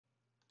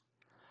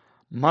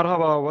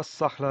مرحبا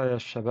والسهلا يا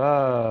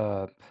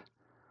شباب.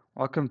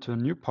 Welcome to a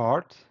new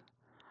part.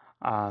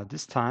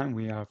 This time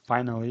we are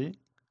finally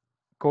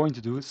going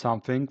to do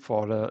something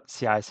for the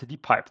CI/CD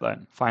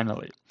pipeline.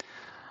 Finally,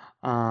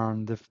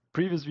 the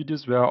previous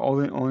videos were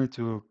only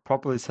to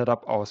properly set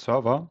up our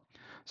server,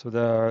 so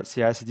the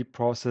CI/CD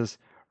process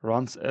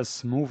runs as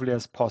smoothly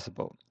as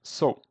possible.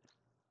 So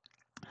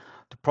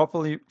to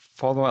properly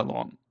follow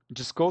along,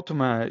 just go to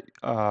my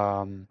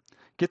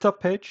GitHub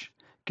page,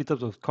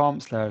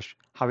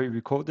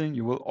 github.com/Habibi coding.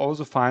 You will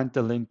also find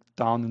the link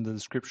down in the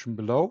description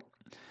below,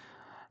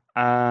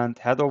 and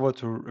head over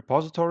to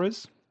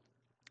repositories.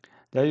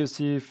 There you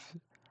see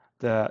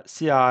the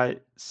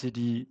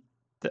CI/CD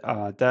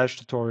dash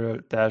tutorial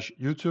dash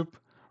YouTube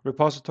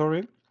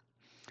repository,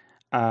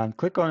 and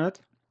click on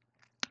it.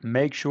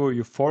 Make sure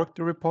you fork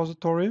the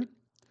repository,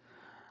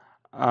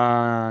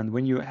 and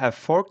when you have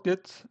forked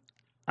it,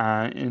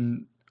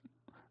 in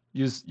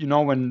you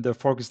know when the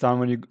fork is done,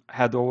 when you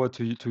head over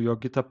to your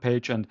GitHub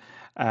page, and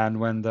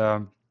when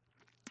the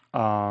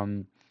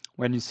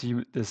when you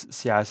see this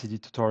CI/CD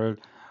tutorial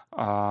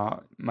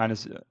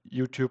minus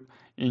YouTube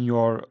in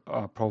your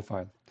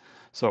profile.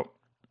 So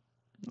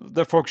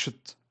the fork should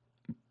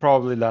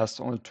probably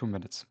last only 2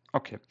 minutes.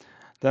 Okay,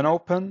 then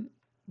open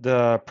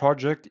the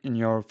project in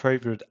your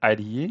favorite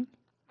IDE.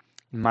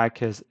 In my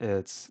case,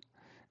 it's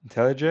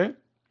IntelliJ.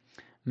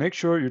 Make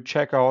sure you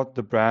check out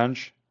the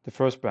branch, the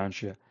first branch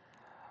here,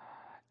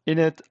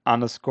 init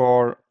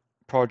underscore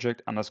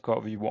project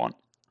underscore v1.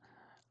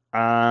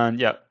 And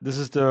yeah, this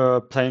is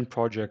the plain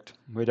project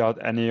without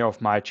any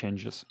of my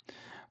changes.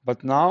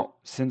 But now,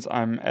 since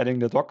I'm adding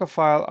the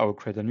Dockerfile, I will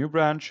create a new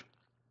branch,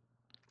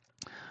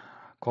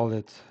 call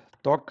it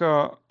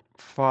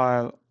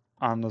Dockerfile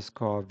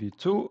underscore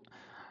v2,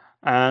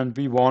 and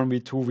v1,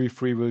 v2,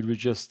 v3 will be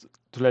just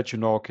to let you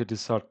know, okay,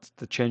 these are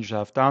the changes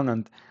I've done.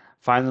 And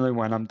finally,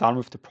 when I'm done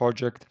with the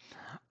project,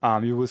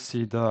 you will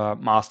see the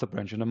master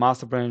branch. In the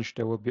master branch,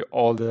 there will be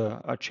all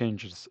the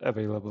changes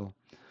available.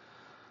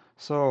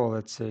 So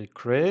let's say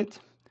create,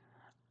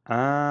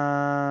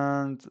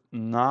 and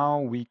now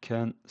we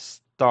can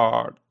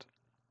start.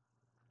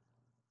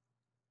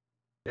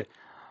 Okay.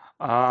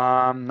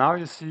 Now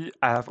you see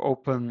I have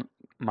opened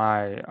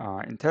my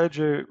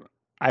IntelliJ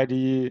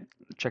IDE,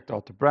 checked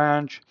out the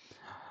branch,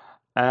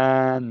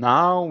 and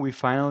now we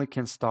finally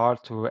can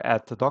start to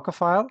add the Docker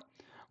file,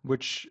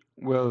 which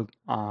will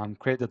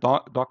create a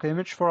Docker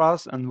image for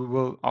us, and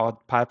our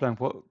pipeline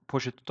will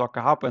push it to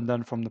Docker Hub, and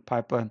then from the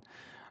pipeline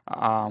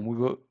we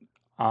will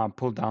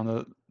pull down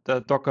the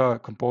Docker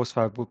compose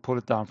file, will pull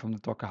it down from the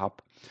Docker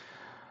Hub.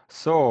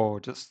 So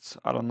just,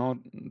 I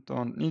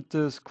don't need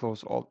this,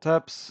 close all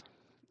tabs.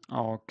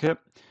 Okay,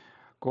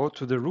 go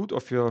to the root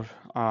of your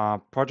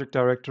project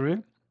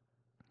directory,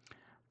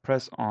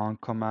 press on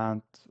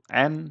Command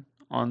N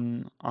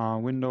on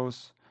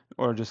Windows,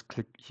 or just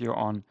click here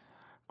on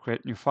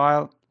create new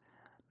file.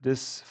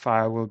 This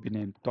file will be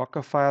named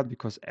Dockerfile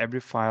because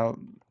every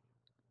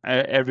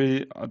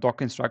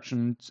Docker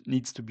instruction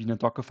needs to be in a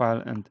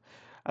Dockerfile, and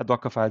a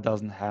Dockerfile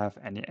doesn't have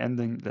any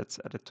ending. Let's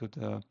add it to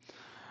the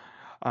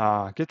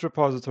Git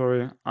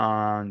repository,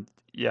 and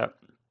yeah,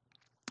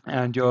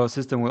 and your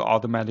system will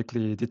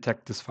automatically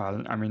detect this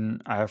file. I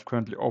mean, I have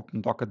currently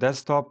opened Docker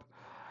Desktop,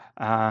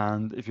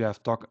 and if you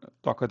have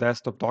Docker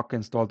Desktop Docker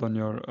installed on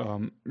your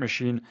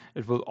machine,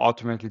 it will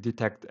automatically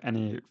detect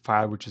any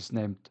file which is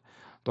named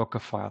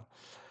Dockerfile.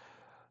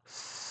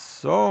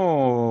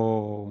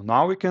 So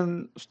now we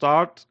can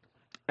start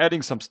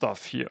adding some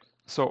stuff here.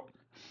 So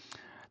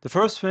the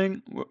first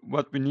thing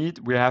what we need,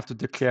 we have to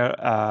declare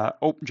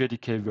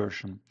OpenJDK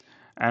version,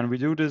 and we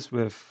do this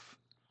with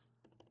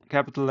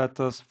capital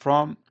letters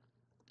from.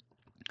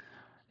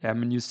 I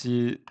mean, you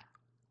see,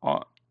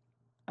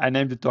 I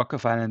named it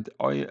Dockerfile, and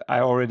I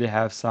already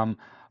have some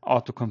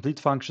autocomplete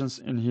functions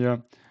in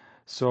here.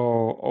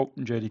 So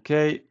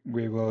OpenJDK,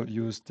 we will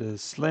use the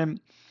Slim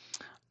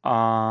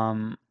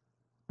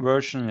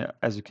version.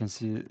 As you can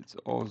see, it's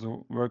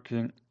also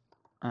working,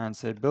 and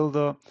say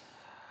builder.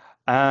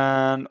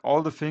 And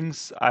all the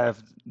things I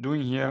have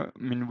doing here, I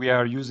mean, we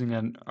are using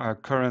a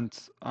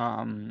current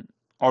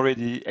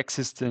already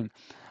existing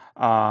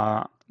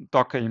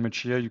Docker image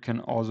here. You can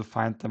also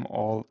find them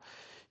all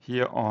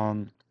here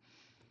on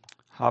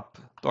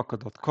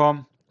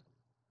hubdocker.com,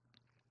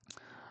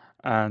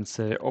 and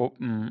say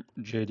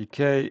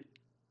OpenJDK,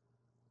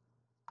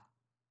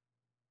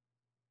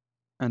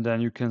 and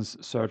then you can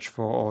search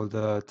for all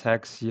the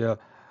tags here.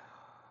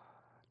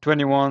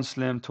 21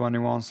 slim,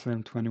 21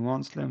 slim,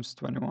 21 slims,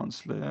 21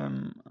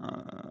 slim,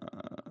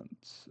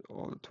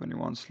 all the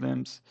 21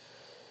 slims.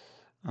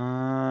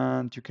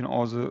 And you can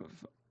also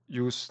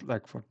use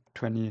like for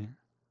 20,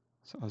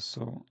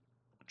 so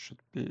it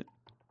should be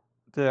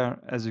there.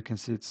 As you can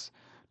see, it's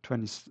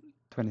 20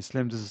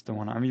 slim. This is the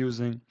one I'm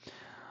using.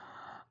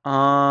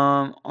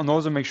 And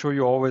also make sure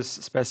you always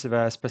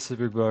specify a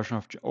specific version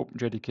of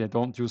OpenJDK.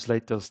 Don't use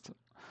latest,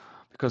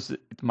 because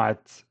it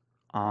might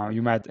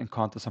you might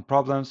encounter some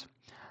problems.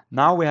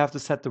 Now we have to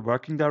set the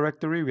working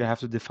directory. We have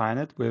to define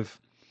it with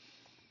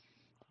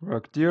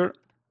workdir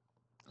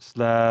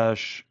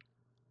slash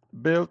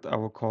build. I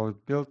will call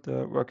it build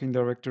working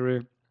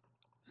directory.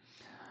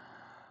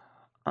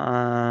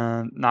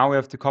 And now we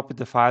have to copy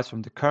the files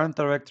from the current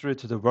directory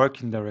to the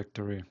working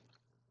directory.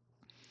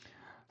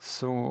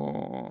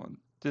 So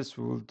this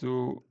we'll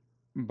do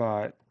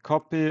by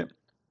copy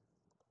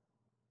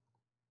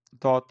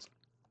dot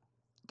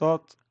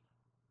dot.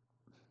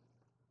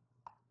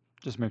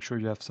 Just make sure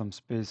you have some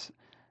space.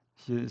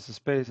 Here is a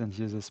space and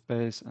here's a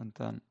space and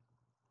then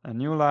a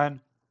new line.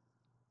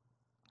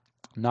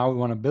 Now we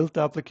want to build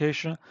the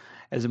application.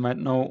 As you might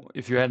know,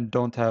 if you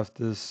don't have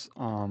this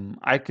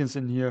icons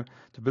in here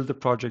to build the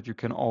project, you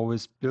can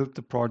always build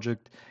the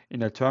project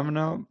in a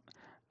terminal.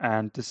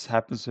 And this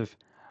happens with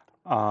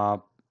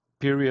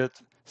period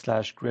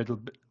slash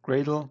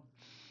Gradle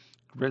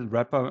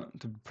wrapper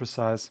to be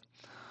precise.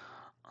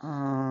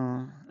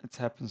 It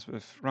happens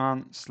with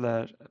run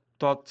slash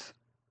dot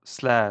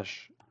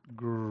slash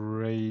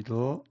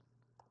Gradle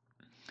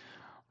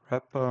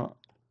wrapper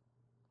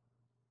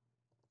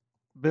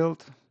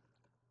build.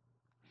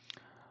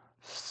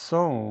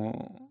 So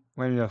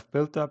when we have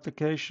built the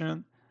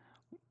application,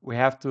 we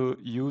have to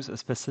use a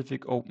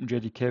specific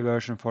OpenJDK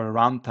version for a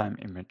runtime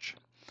image.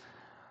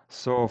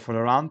 So for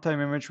the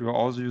runtime image, we're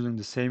also using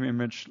the same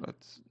image.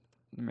 Let's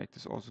make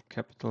this also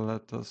capital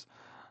letters.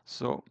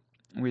 So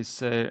we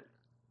say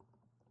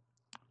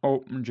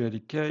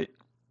OpenJDK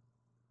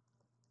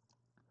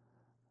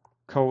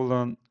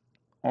colon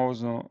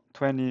also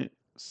 20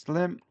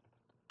 slim,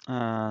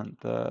 and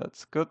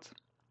that's good.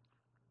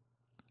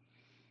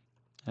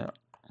 Yeah,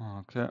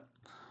 okay.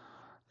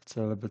 It's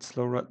a little bit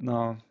slow right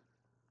now.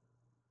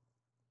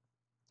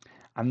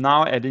 I'm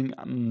now adding,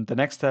 the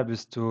next step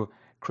is to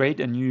create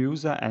a new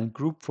user and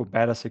group for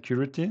better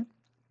security.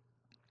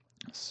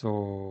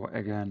 So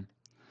again,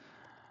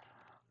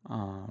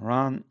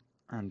 run,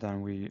 and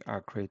then we are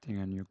creating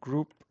a new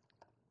group.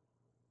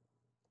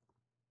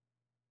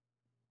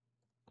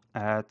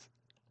 Add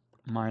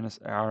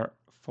 -r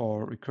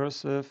for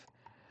recursive.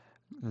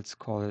 Let's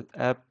call it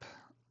app,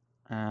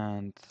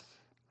 and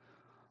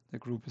the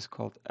group is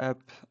called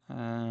app,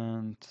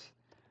 and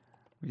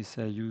we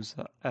say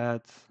user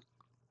add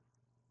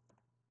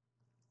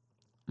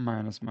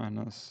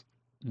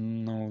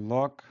no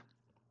log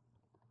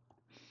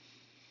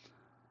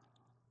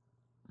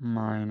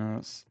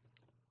minus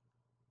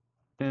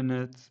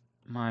init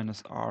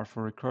 -r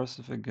for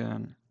recursive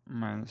again,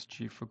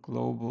 -g for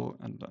global,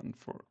 and then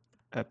for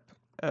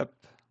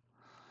app.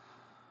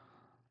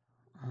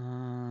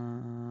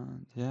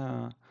 And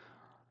yeah,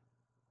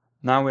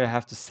 now we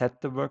have to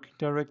set the working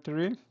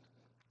directory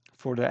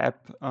for the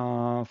app,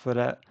 for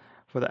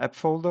the app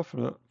folder,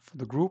 for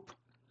the group.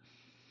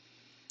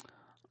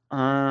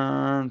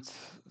 And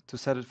to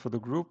set it for the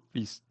group,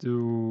 we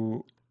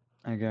do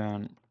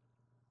again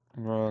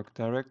work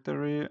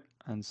directory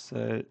and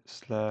say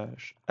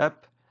 /app.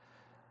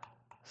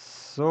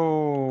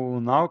 So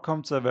now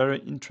comes a very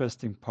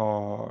interesting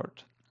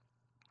part,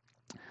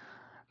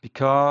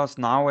 because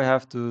now we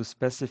have to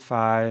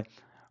specify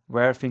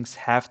where things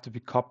have to be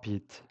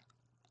copied,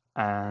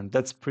 and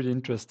that's pretty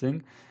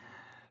interesting,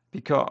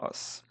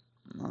 because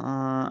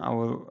I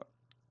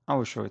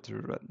will show it to you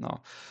right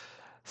now.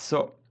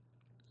 So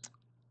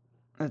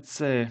let's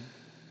say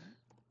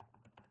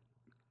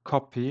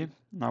copy.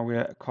 Now we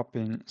are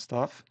copying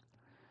stuff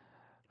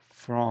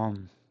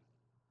from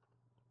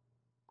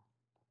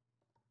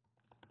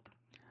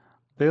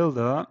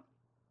builder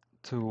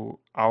to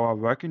our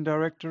working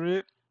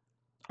directory.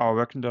 Our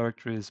working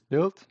directory is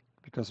built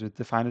because we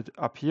define it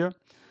up here,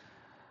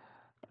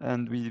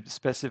 and we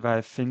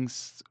specify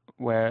things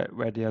where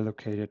they are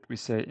located. We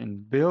say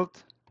in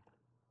build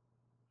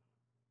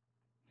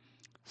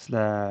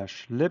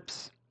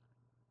 /libs.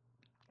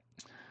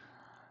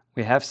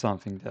 We have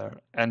something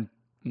there, and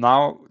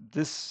now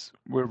this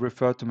will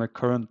refer to my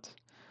current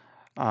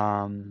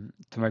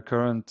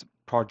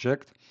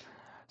project.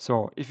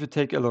 So if you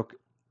take a look,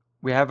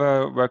 we have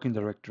a working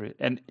directory,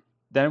 and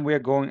then we are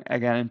going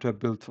again into a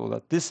build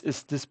folder. This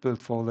is this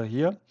build folder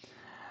here,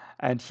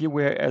 and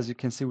here as you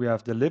can see, we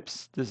have the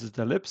libs. This is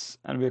the libs,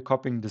 and we're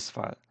copying this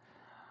file.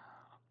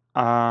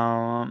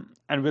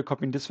 And we're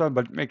copying this file,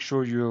 but make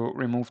sure you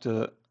remove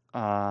the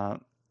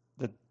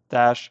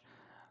dash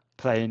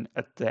plain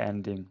at the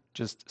ending.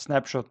 Just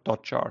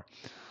snapshot.jar.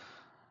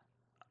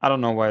 I don't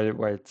know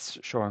why it's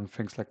showing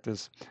things like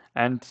this.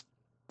 And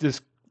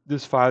this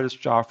file, this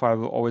jar file,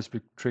 will always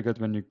be triggered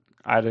when you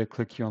either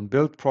click here on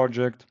build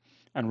project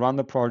and run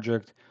the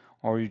project,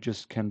 or you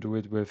just can do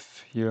it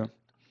with here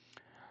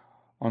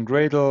on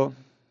Gradle.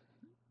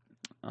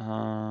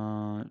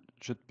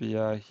 Should be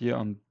here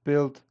on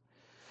build,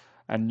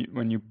 and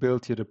when you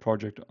build here the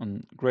project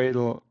on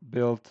Gradle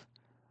build,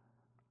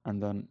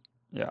 and then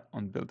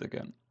on build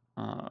again.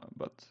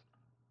 But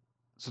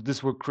so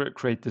this will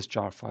create this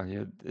jar file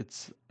here.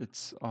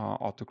 It's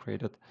auto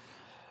created.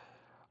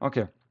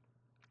 Okay.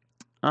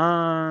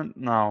 And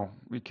now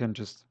we can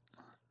just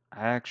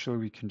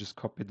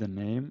copy the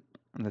name.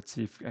 Let's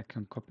see if I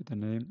can copy the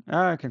name.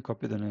 I can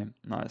copy the name.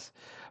 Nice.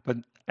 But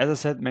as I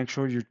said, make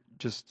sure you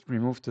just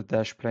remove the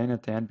dash plain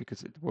at the end,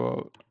 because it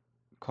will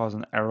cause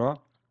an error.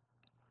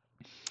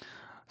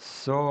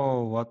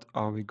 So what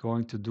are we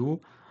going to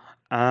do?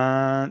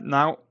 And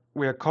now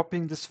we are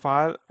copying this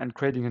file and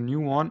creating a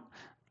new one.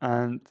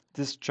 And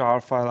this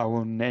jar file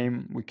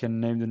we can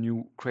name the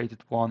new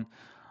created one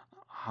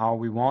how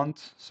we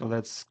want. So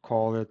let's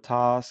call it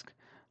task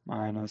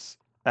minus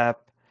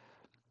app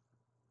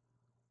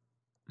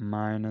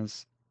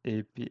minus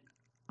API.jar.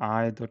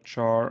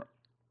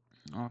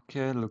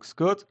 Okay, looks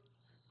good.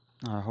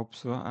 I hope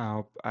so. I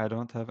hope I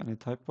don't have any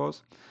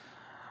typos.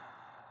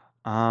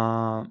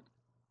 Now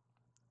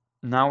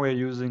we're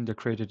using the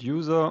created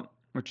user,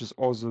 which is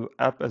also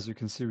app. As you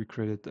can see, we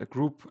created a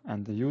group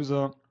and the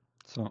user.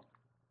 So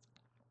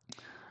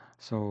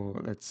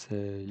let's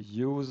say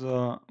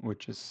user,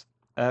 which is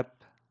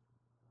app.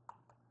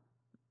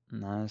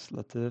 Nice,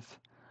 Latif.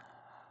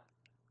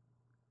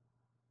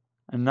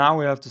 And now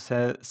we have to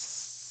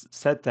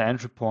set the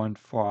entry point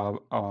for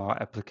our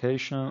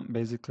application,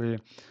 basically.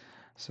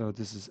 So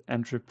this is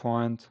entry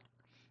point.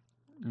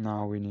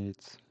 Now we need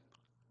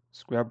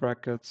square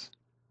brackets.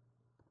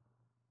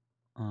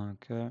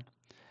 Okay.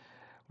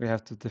 We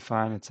have to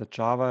define it's a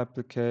Java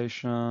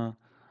application,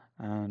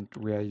 and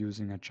we are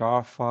using a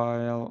jar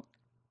file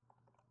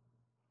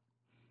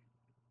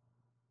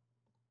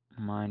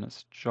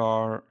minus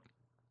jar,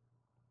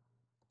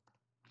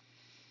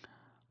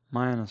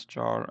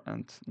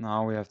 and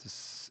now we have to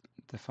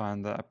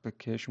define the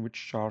application,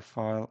 which jar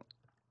file.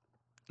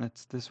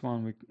 It's this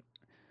one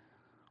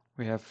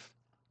we have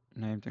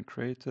named and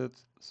created.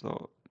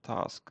 So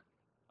task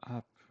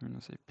app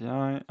minus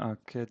API.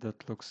 Okay,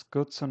 that looks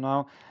good. So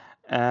now,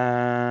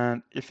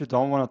 and if you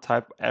don't want to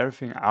type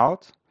everything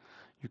out,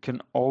 you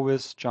can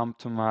always jump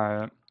to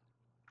my.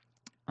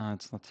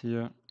 It's not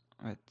here.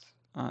 Wait,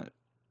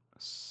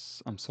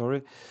 I'm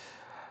sorry.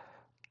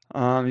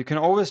 You can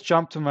always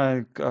jump to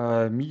my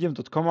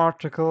medium.com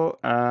article,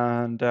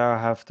 and there I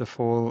have the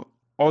full,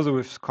 also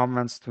with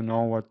comments to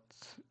know what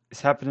is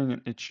happening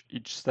in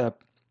each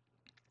step.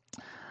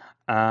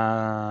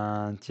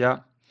 And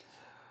yeah,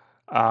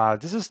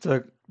 this is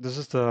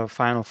the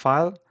final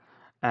file,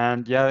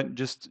 and yeah,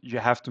 just you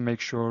have to make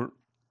sure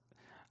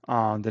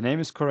the name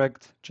is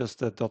correct. Just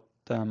the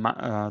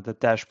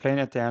dash plane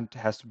at the end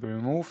has to be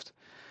removed,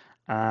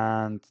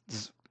 and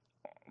this,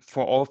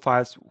 for all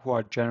files who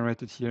are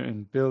generated here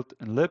in build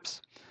and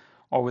libs,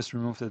 always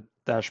remove the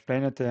dash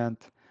plane at the end,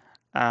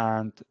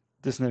 and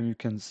this name you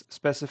can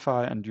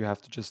specify, and you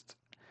have to just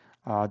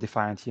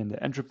define it here in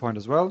the entry point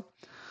as well.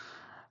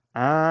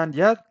 And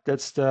yeah,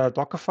 that's the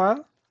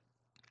Dockerfile.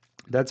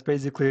 That's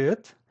basically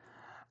it.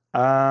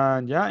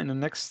 And yeah, in the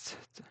next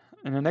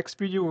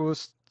video, we will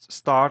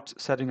start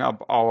setting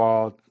up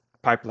our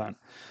pipeline.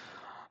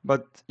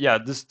 But yeah,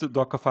 this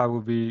Dockerfile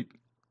will be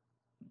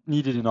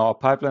needed in our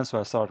pipeline, so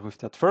I start with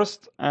that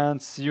first.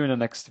 And see you in the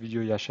next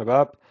video, ya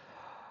shabab.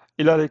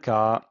 Ila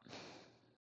liqa.